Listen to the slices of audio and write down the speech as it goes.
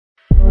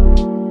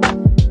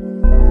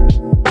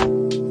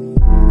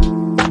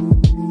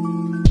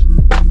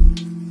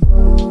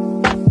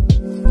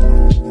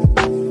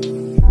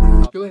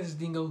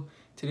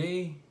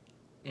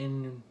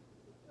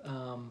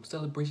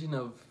celebration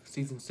of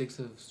season 6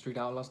 of Street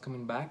Outlaws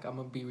coming back, I'm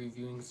gonna be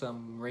reviewing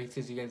some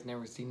races you guys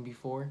never seen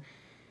before.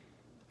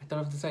 I thought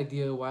of this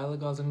idea a while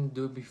ago. I was gonna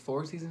do it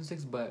before season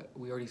 6, but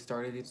we already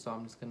started it, so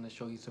I'm just gonna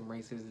show you some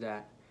races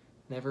that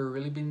never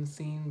really been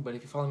seen, but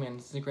if you follow me on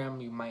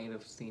Instagram, you might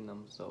have seen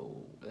them.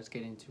 So let's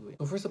get into it.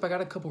 So first up, I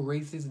got a couple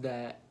races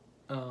that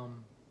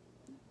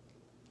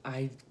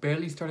I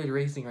barely started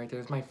racing right there.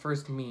 It's my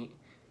first meet.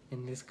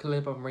 In this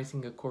clip, I'm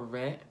racing a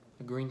Corvette,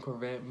 a green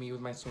Corvette, me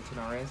with my Sultan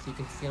RS. You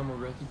can see I'm a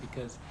rookie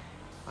because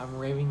I'm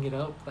revving it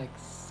up like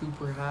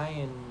super high,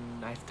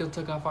 and I still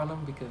took off on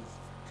him because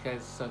these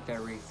guys sucked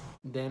at racing.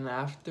 Then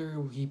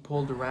after he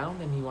pulled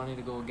around and he wanted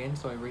to go again,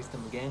 so I raced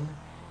him again,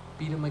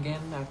 beat him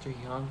again after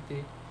he honked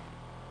it.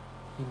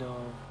 You know,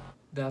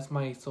 that's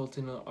my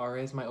Sultan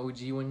RS, my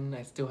OG one.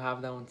 I still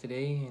have that one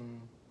today,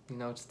 and you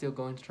know, it's still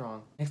going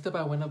strong. Next up,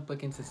 I went up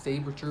against a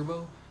Sabre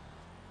Turbo.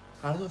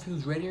 I don't know if he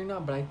was ready or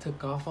not, but I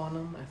took off on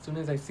him. As soon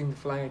as I seen the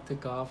flag, I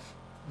took off.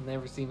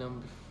 Never seen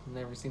him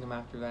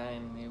after that,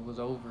 and it was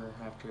over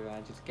after that.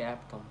 I just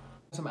gapped him.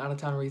 Some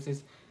out-of-town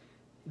races.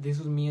 This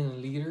was me and a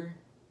leader.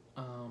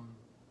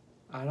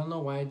 I don't know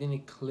why I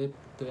didn't clip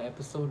the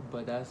episode,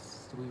 but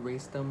we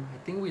raced them. I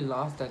think we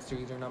lost that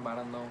series or not, but I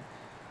don't know.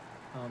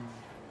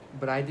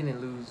 But I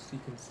didn't lose. You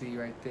can see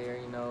right there,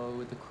 you know,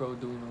 with the Crow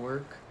doing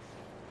work.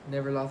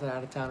 Never lost an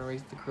out-of-town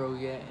race to Crow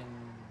yet, and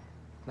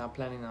not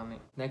planning on it.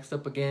 Next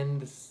up again,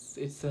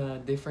 it's a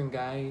different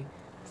guy.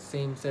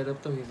 Same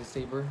setup though, he has a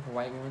Sabre, a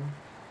white one.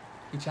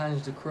 He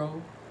challenged the Crow,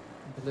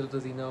 but little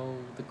does he know,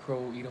 the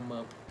Crow eat him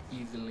up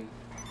easily.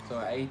 So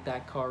I ate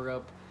that car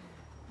up,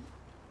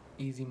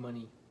 easy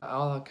money.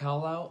 I'll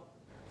call out,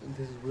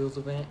 this is Wheels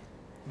event,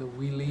 the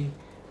wheelie.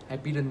 I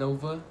beat a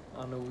Nova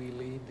on a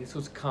wheelie. This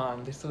was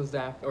Khan, this was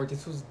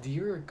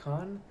Deer or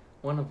Khan,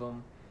 one of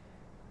them.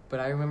 But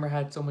I remember I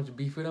had so much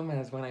beef with him,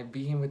 as when I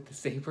beat him with the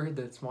Sabre,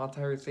 the small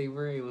tire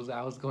Sabre,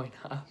 I was going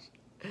off.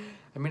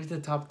 I made it to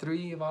the top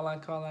 3 of all I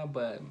call out,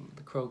 but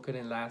the Crow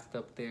couldn't last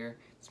up there.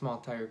 Small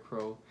tire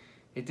Crow.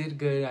 It did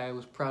good. I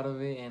was proud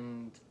of it,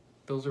 and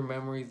those are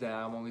memories that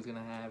I'm always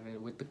gonna have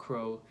with the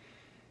Crow,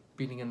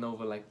 beating a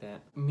Nova like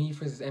that. Me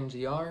versus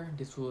MGR.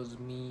 This was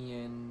me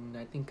and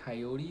I think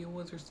Coyote it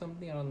was or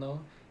something. I don't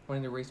know. I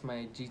wanted to race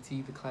my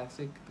GT, the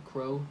classic, the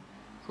Crow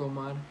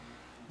mod.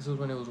 This was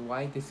when it was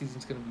white. This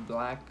season's gonna be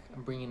black.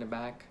 I'm bringing it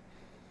back.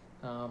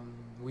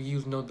 We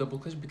used no double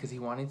clutch because he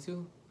wanted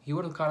to. He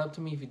would have caught up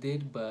to me if he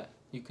did, but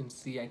you can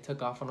see I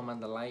took off on him on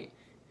the light.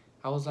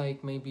 I was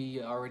like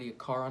maybe already a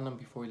car on him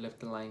before he left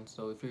the line.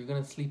 So if you're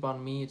gonna sleep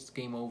on me, it's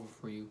game over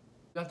for you.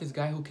 Got this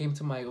guy who came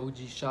to my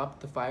OG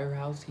shop, the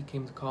Firehouse. He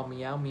came to call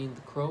me out, me and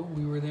the Crow.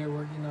 We were there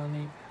working on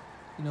it.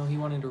 You know, he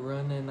wanted to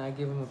run, and I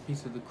gave him a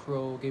piece of the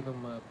Crow, gave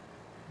him a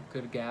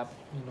good gap,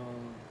 you know,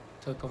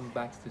 took him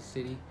back to the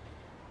city.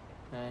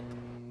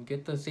 And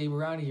get the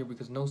Sabre out of here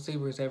because no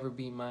Sabre has ever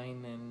beat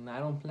mine, and I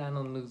don't plan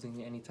on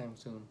losing anytime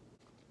soon.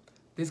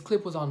 This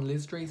clip was on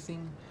List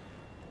Racing.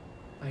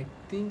 I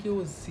think it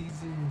was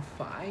season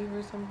 5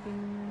 or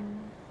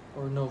something,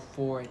 or no,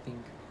 4 I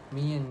think.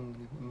 Me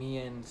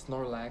and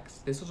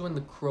Snorlax. This was when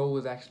the Crow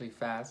was actually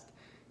fast.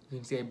 You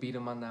can see I beat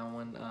him on that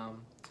one.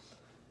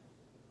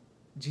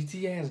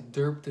 GTA has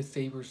derped the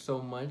Sabre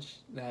so much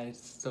that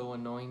it's so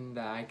annoying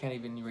that I can't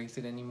even race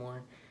it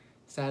anymore.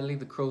 Sadly,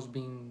 the Crow's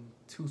being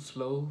too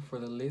slow for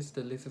the list.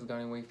 The list is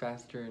going way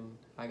faster, and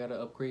I gotta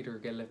upgrade or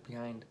get left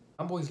behind.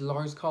 My boys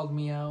Lars called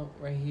me out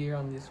right here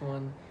on this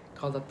one.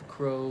 Called out the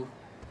Crow.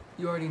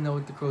 You already know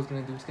what the Crow's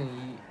gonna do. It's gonna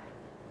eat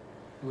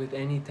with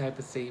any type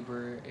of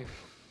Sabre. If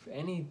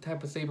any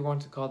type of Sabre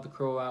wants to call the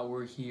Crow out,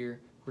 we're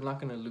here. We're not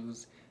gonna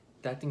lose.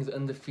 That thing's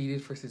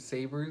undefeated versus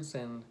Sabres,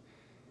 and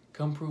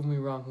come prove me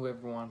wrong,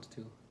 whoever wants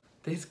to.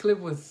 This clip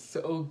was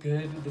so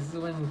good. This is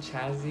when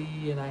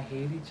Chazzy and I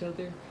hate each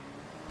other.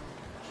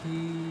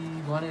 He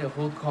wanted a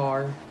whole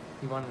car.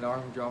 He wanted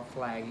arm drop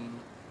flagging.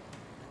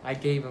 I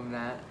gave him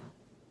that.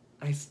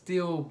 I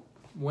still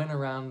went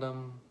around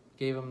him,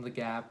 gave him the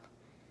gap,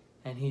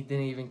 and he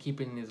didn't even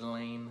keep it in his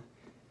lane.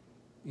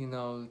 You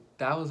know,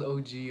 that was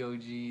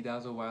OG. That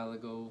was a while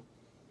ago.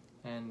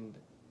 And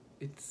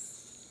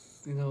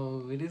it's, you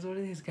know, it is what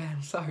it is, guys.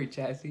 I'm sorry,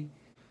 Chazzy.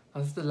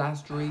 This is the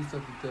last race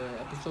of the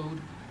episode.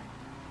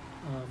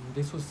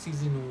 This was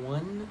season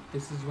 1.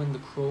 This is when the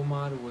Crow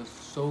mod was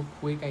so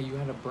quick you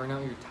had to burn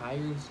out your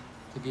tires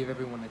to give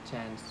everyone a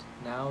chance.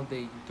 Now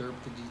they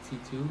derped the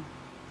GT2,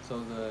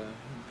 so the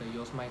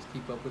Yosemite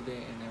keep up with it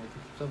and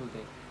everything keeps up with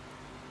it.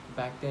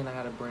 Back then I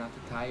had to burn out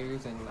the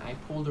tires, and I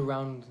pulled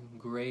around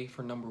Gray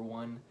for number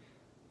 1.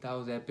 That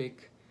was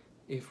epic.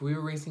 If we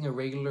were racing a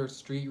regular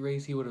street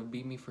race, he would have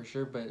beat me for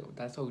sure, but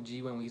that's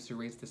OG when we used to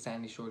race the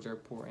Sandy Shores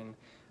Airport, and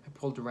I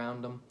pulled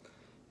around him.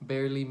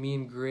 Barely. Me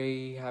and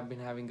Gray have been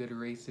having good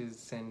races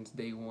since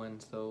day 1,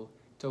 so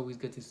it's always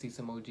good to see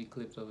some OG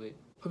clips of it.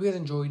 Hope you guys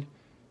enjoyed.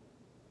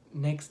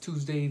 Next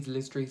Tuesday's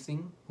List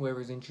Racing.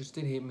 Whoever's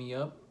interested, hit me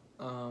up.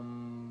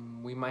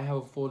 We might have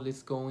a full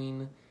list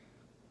going.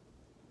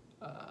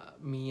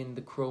 Me and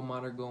the Crow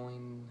mod are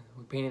going.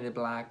 We painted it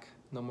black,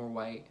 no more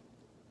white.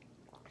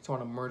 I just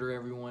want to murder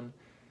everyone.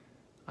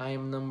 I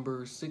am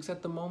number 6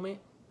 at the moment.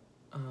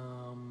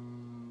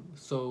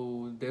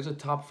 So there's a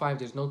top 5.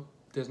 There's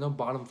no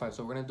bottom 5.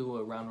 So we're gonna do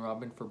a round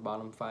robin for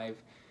bottom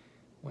 5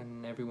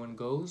 when everyone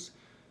goes.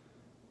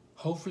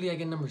 Hopefully I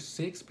get number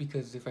 6,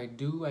 because if I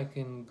do, I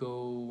can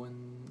go,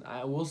 and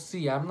I will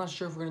see. I'm not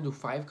sure if we're gonna do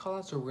 5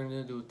 callouts or we're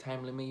gonna do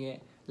time limit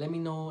yet. Let me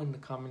know in the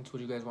comments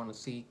what you guys want to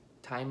see,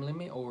 time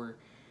limit or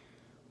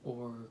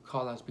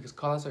callouts, because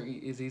callouts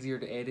is easier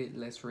to edit,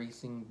 less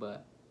racing,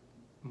 but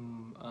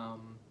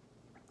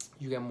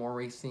you get more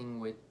racing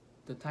with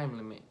the time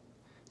limit.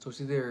 So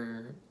it's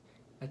either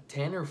a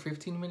 10 or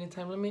 15-minute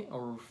time limit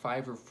or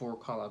 5 or 4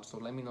 callouts. So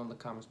let me know in the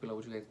comments below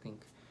what you guys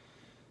think.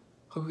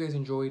 Hope you guys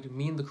enjoyed.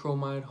 Me and the Crow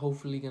Mod,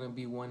 hopefully gonna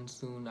be one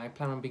soon. I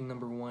plan on being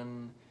number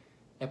 1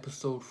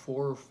 episode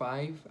 4 or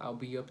 5. I'll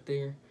be up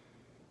there.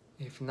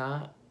 If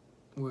not,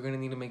 we're gonna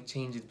need to make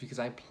changes, because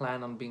I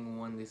plan on being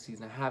 1 this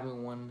season. I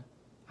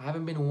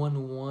haven't been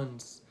 1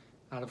 once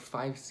out of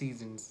 5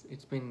 seasons.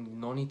 It's been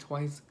Noni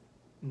twice,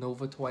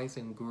 Nova twice,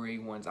 and Gray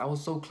once. I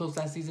was so close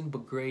that season,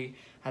 but Gray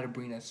had to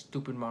bring that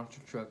stupid monster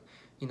truck.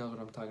 You know what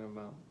I'm talking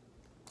about.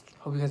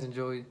 Hope you guys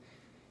enjoyed.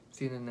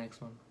 See you in the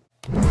next one.